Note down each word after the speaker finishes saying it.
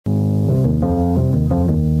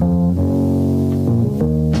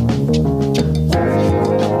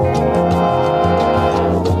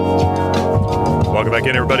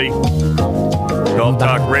again, everybody. Golf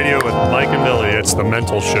Talk Radio with Mike and Billy. It's the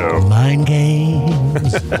mental show. Mind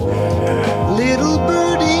games. Little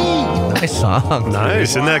birdie. Nice song. Nice.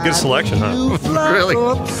 Isn't that a good selection, huh? Really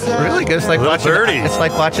good. It's like watching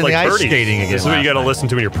the ice skating again. This is what you got to listen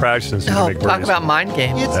to when you're practicing. Talk about mind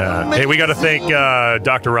games. Hey, we got to thank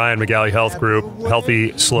Dr. Ryan, McGalley Health Group,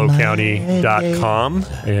 HealthySlowCounty.com.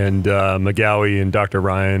 And McGalley and Dr.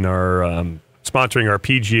 Ryan are sponsoring our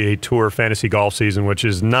PGA Tour fantasy golf season, which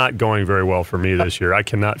is not going very well for me this year. I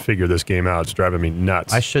cannot figure this game out. It's driving me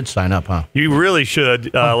nuts. I should sign up, huh? You really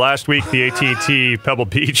should. Last week, the AT&T Pebble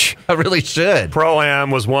Beach I really should.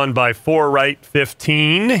 Pro-Am was won by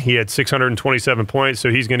 4right15. He had 627 points, so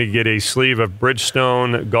he's going to get a sleeve of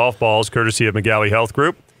Bridgestone golf balls, courtesy of McGalley Health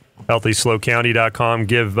Group. HealthySlowCounty.com.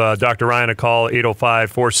 Give Dr. Ryan a call,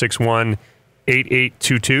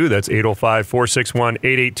 805-461-8822. That's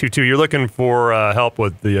 805-461-8822. You're looking for help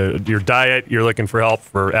with your diet. You're looking for help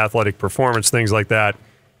for athletic performance, things like that.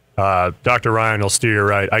 Dr. Ryan will steer you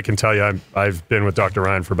right. I can tell you I've been with Dr.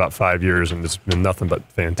 Ryan for about 5 years, and it's been nothing but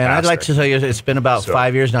fantastic. And I'd like to tell you it's been about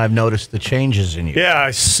 5 years, and I've noticed the changes in you. Yeah,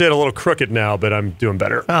 I sit a little crooked now, but I'm doing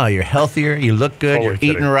better. Oh, you're healthier. You look good. You're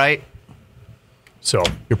eating right. So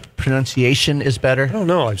your pronunciation is better. I don't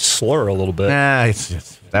know. I slur a little bit.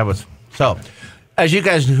 So, as you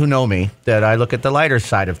guys who know me, that I look at the lighter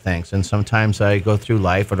side of things, and sometimes I go through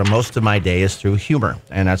life, or most of my day is through humor,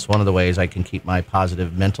 and that's one of the ways I can keep my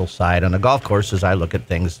positive mental side on a golf course. Is I look at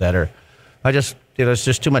things that are, it's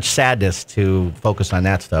just too much sadness to focus on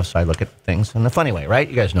that stuff. So I look at things in a funny way, right?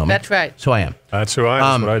 You guys know me. That's right. So I am. That's who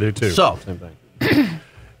I am. That's what I do too. So,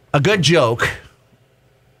 a good joke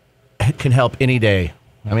can help any day.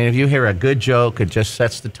 I mean, if you hear a good joke, it just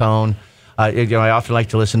sets the tone. I often like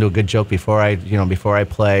to listen to a good joke before I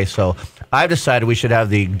play. So I've decided we should have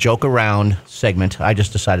the joke around segment. I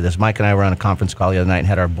just decided this. Mike and I were on a conference call the other night and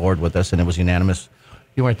had our board with us, and it was unanimous.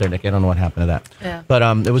 You weren't there, Nick. I don't know what happened to that. Yeah. But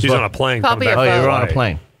it was. She's on a plane. Probably you were on a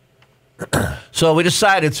plane. So we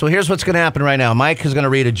decided. So here's what's going to happen right now. Mike is going to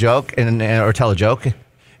read a joke or tell a joke.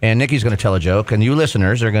 And Nikki's going to tell a joke, and you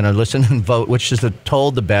listeners are going to listen and vote which is the better,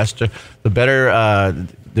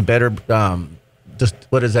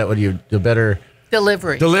 what is that? The better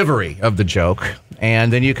delivery of the joke,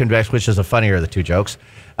 and then you can guess which is the funnier of the two jokes.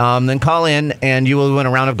 Then call in, and you will win a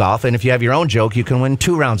round of golf. And if you have your own joke, you can win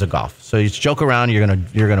 2 rounds of golf. So it's joke around. You're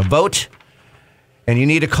gonna vote, and you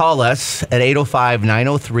need to call us at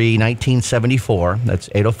 805-903-1974. That's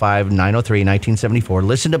 805-903-1974.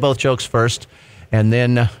 Listen to both jokes first. And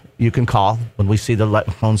then you can call. When we see the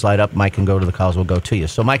phones light up, Mike can go to the calls. We'll go to you.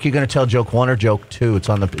 So, Mike, you're going to tell joke 1 or joke 2. It's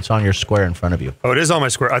on your square in front of you. Oh, it is on my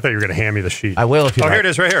square. I thought you were going to hand me the sheet. I will if you like. Here it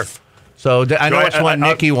is, right here. So I know which one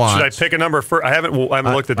Nikki wants. Should I pick a number first? I haven't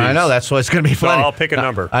looked at these. I know that's why it's going to be funny. So I'll pick a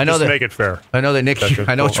number. I know just to make it fair. I know that Nikki.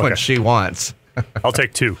 I know which one she wants. I'll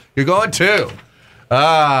take 2. You're going 2. Is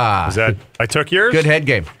that? I took yours. Good head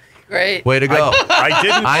game. Great. Way to go. I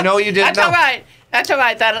didn't. I know you didn't. That's all right. That's all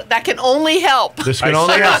right. That can only help.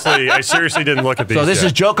 I seriously didn't look at these. So this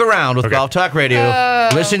is Joke Around with Golf Talk Radio.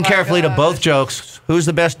 Listen carefully to both jokes. Who's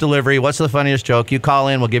the best delivery? What's the funniest joke? You call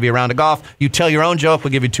in, we'll give you a round of golf. You tell your own joke,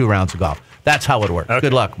 we'll give you 2 rounds of golf. That's how it works. Okay.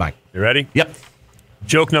 Good luck, Mike. You ready? Yep.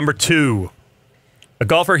 Joke number 2. A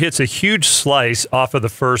golfer hits a huge slice off of the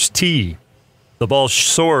first tee. The ball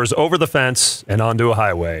soars over the fence and onto a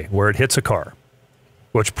highway where it hits a car,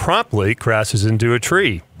 which promptly crashes into a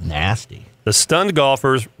tree. Nasty. The stunned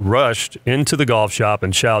golfers rushed into the golf shop and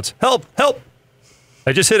shouts, "Help! Help!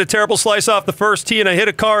 I just hit a terrible slice off the first tee and I hit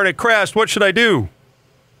a car and it crashed. What should I do?"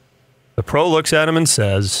 The pro looks at him and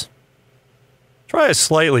says, "Try a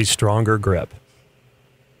slightly stronger grip."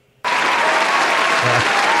 Thank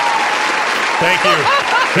you.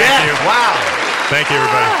 Thank you. Wow. Thank you,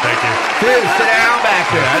 everybody. Thank you. Dude, sit down back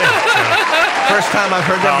there. First time I've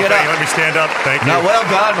heard them get up. Let me stand up. Thank you. No, well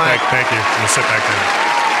done, Mike. Thank you. I'm going to sit back there.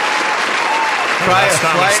 Try a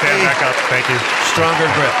slightly stand back up. Thank you. Stronger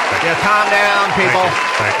grip. Yeah, calm down, people.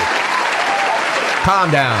 Thank you. Calm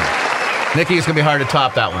down. Nikki, it's going to be hard to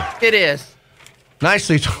top that one. It is.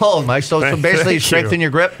 Nicely told, Mike. So basically, strengthen your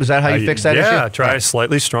grip. Is that how you fix that issue? Yeah, try a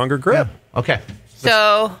slightly stronger grip. Yeah. Okay.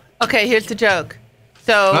 So, here's the joke.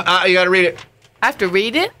 So you got to read it. I have to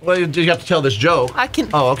read it? Well, you have to tell this joke. I can.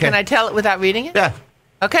 Oh, okay. Can I tell it without reading it? Yeah.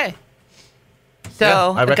 Okay.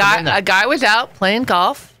 So a guy was out playing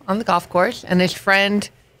golf on the golf course, and his friend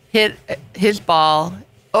hit his ball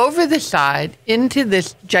over the side into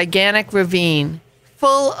this gigantic ravine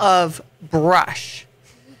full of brush.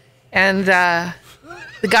 And the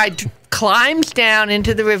guy climbs down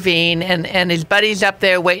into the ravine, and his buddy's up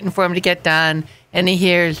there waiting for him to get done, and he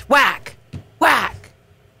hears whack, whack,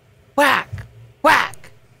 whack, whack.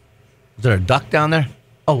 Is there a duck down there?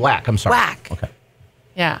 Oh, whack. I'm sorry. Whack. Okay.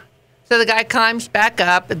 Yeah. So the guy climbs back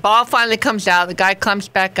up. The ball finally comes out. The guy climbs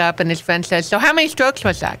back up, and his friend says, "So how many strokes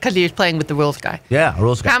was that?" Because he was playing with the rules guy. Yeah,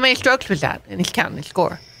 rules guy. How many strokes was that? And he's counting the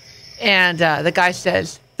score. And the guy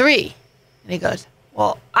says, 3. And he goes,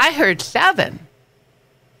 "Well, I heard 7."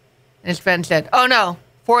 And his friend said, "Oh, no,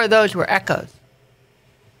 4 of those were echoes."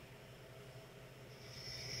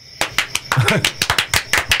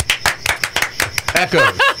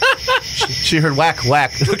 Echoes. She heard whack,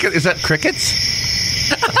 whack. Look at, is that crickets?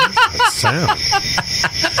 Sound.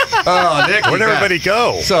 Oh, Nick. Where'd everybody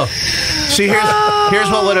go? So, see, here's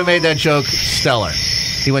what would have made that joke stellar.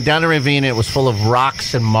 He went down the ravine, and it was full of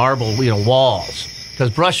rocks and marble, walls.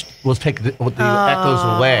 Because brush will take the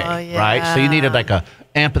echoes away, right? So you needed like a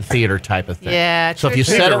amphitheater type of thing. Yeah, so if true, you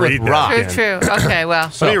true. set it with Read that rock. True. Okay,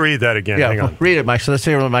 well. Let me read that again. Yeah, Hang on. read it, Mike. So let's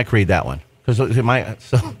see if Mike read that one. Because it might.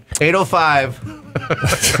 So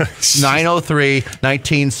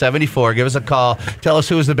 805-903-1974. Give us a call. Tell us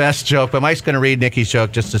who was the best joke. But Mike's going to read Nikki's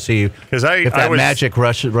joke just to see if that magic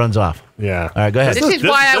runs off. Yeah. All right, go ahead. This is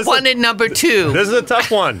why I wanted number 2. This is a tough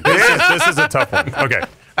one. This is a tough one. Okay.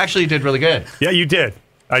 Actually, you did really good. Yeah, you did.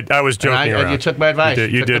 I was joking around. You took my advice.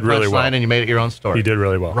 You did the really well. And you made it your own story. You did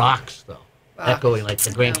really well. Rocks, though. Echoing like the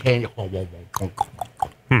Grand Canyon. All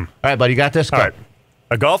right, buddy, you got this? Go. All right.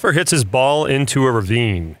 A golfer hits his ball into a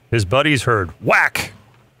ravine. His buddies heard whack,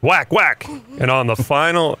 whack, whack, and on the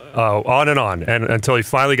final, on and until he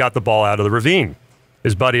finally got the ball out of the ravine.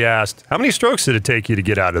 His buddy asked, "How many strokes did it take you to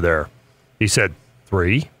get out of there?" He said,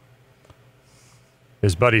 3.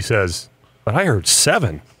 His buddy says, "But I heard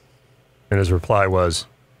 7." And his reply was,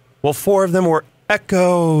 "Well, 4 of them were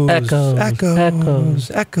echoes. Echoes.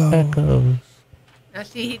 Now,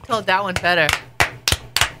 see, he told that one better.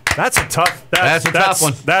 That's a tough. That's a tough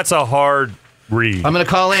one. That's a hard read. I'm going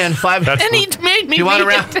to call in 5. And he made me You want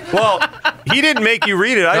read around? it. Well, he didn't make you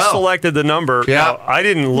read it. I selected the number. Yeah. Now, I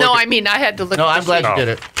didn't look. No, I mean, I had to look No, at I'm the glad sheet. you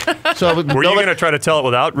did it. So Were you going to try to tell it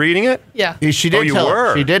without reading it? Yeah. She did. you tell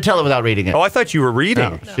were. It. She did tell it without reading it. Oh, I thought you were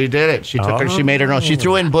reading. No, she did it. She took her. She made her own. She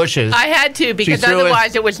threw in bushes. I had to because threw in-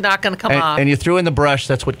 otherwise it was not going to come off. and you threw in the brush.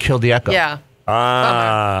 That's what killed the echo. Yeah.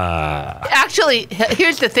 Actually,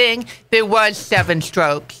 here's the thing. There was 7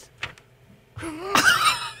 strokes.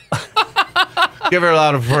 Give her a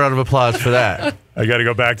round of applause for that. I got to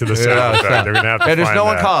go back to the sound effect. They're going to have to And there's find no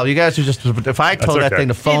one that. called. You guys are just. If I told that okay. thing,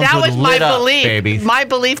 the See, phones that would was my lit up, belief. baby. My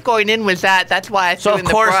belief going in was that. That's why I threw So in of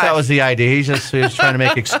the course brush. that was the idea. He was trying to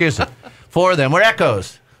make excuses. 4 of them were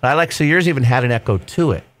echoes. I like. So yours even had an echo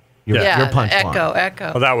to it. Your punchline.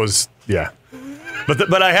 Echo. Well, that was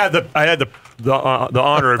But I had the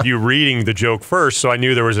honor of you reading the joke first, so I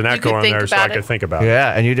knew there was an echo could on think there, so I about it. could think about it.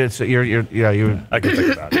 Yeah, and you did. So I could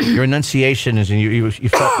think about it. your enunciation is, and you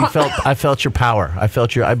felt. I felt your power. I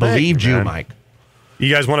believed you, man. Mike.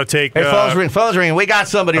 You guys want to take? Hey, phone's ringing. We got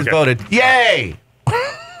somebody who's Okay. voted. Yay!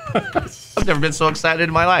 I've never been so excited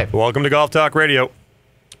in my life. Welcome to Golf Talk Radio.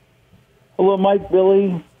 Hello, Mike,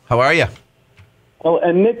 Billy. How are you? Oh,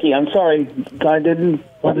 and Nikki. I'm sorry, I didn't.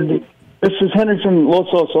 This is Henry from Los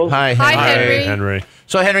Osos. Hi, Hi, Henry. Henry. Henry.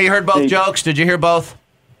 So, Henry, you heard both Hey. jokes. Did you hear both?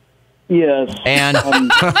 Yes. And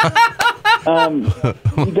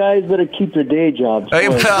You guys better keep your day jobs. hey,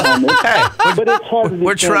 but it's hard to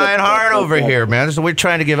we're do trying stand-up hard stuff over like that. here, man. So we're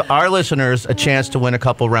trying to give our listeners a chance to win a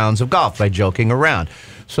couple rounds of golf by joking around.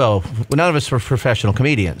 So none of us are professional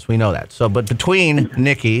comedians. We know that. So, but between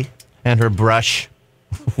Nikki and her brush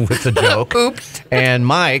with the joke, Oops. and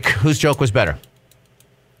Mike, whose joke was better?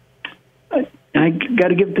 I got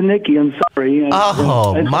to give it to Nikki. I'm sorry.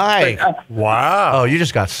 Oh, Mike. Wow. Oh, you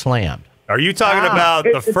just got slammed. Are you talking about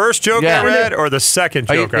the first joke Yeah. I read or the second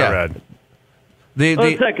Are you- joke I yeah. read?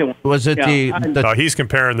 The second one. Was it Yeah, No, he's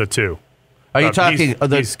comparing the two. are you talking?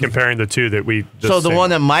 He's comparing the two that we. So the one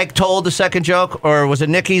that Mike told the second joke, or was it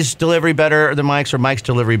Nikki's delivery better than Mike's, or Mike's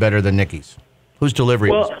delivery better than Nikki's? Whose delivery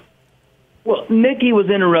was? Well, Nikki was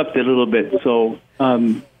interrupted a little bit, so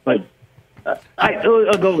but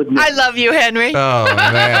I'll go with Nikki. I love you, Henry. Oh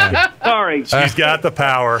man! Sorry. She's got the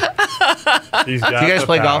power. She's got Do you guys the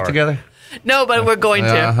play power. golf together? No, but we're going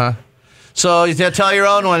to. Uh-huh. So you tell your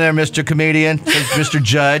own one there, Mr. Comedian, Mr.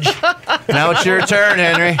 Judge. Now it's your turn,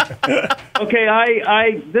 Henry. Okay,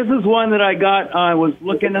 I this is one that I got. I was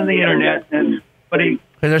looking on the internet, and Hey,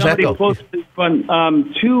 there's somebody echo. posted this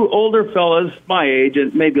one. 2 older fellas, my age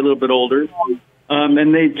and maybe a little bit older,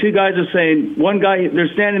 and two guys are saying, one guy, they're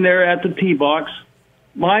standing there at the tee box.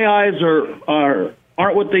 My eyes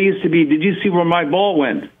aren't what they used to be. Did you see where my ball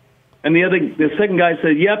went? And the second guy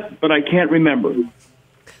said, "Yep, but I can't remember."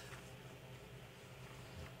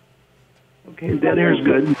 Okay, that air's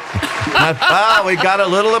good. Oh, we got a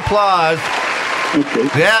little applause.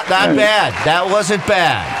 Okay. Yeah, not bad. That wasn't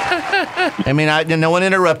bad. I mean, no one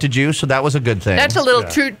interrupted you, so that was a good thing. That's a little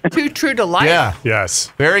too true to life. Yeah.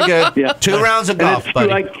 Yes. Very good. Yeah. 2 rounds of And golf, it's true,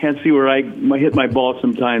 buddy. I can't see where I hit my ball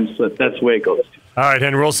sometimes, but that's the way it goes. All right,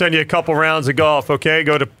 Henry, we'll send you a couple rounds of golf, okay?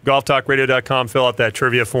 Go to golftalkradio.com, fill out that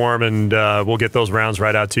trivia form, and we'll get those rounds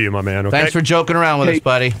right out to you, my man, okay? Thanks for joking around with us,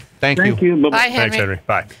 buddy. Thank you. Thank you. Bye-bye. Bye, Henry. Thanks, Henry.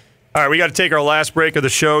 Bye. All right, we got to take our last break of the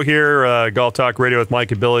show here. Golf Talk Radio with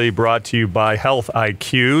Mike and Billy, brought to you by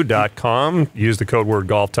healthiq.com. Use the code word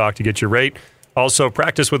Golf Talk to get your rate. Also,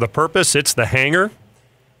 Practice with a Purpose. It's the hanger.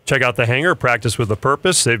 Check out the hanger, Practice with a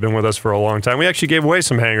Purpose. They've been with us for a long time. We actually gave away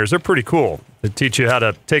some hangers. They're pretty cool. They teach you how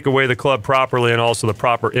to take away the club properly and also the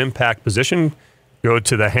proper impact position. Go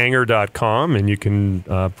to thehanger.com and you can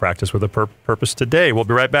practice with a purpose today. We'll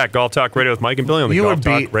be right back. Golf Talk Radio with Mike and Billy on the You were Golf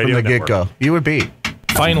Talk beat Radio from the Network. get-go. You were beat.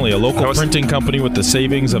 Finally, a local printing company with the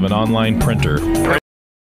savings of an online printer.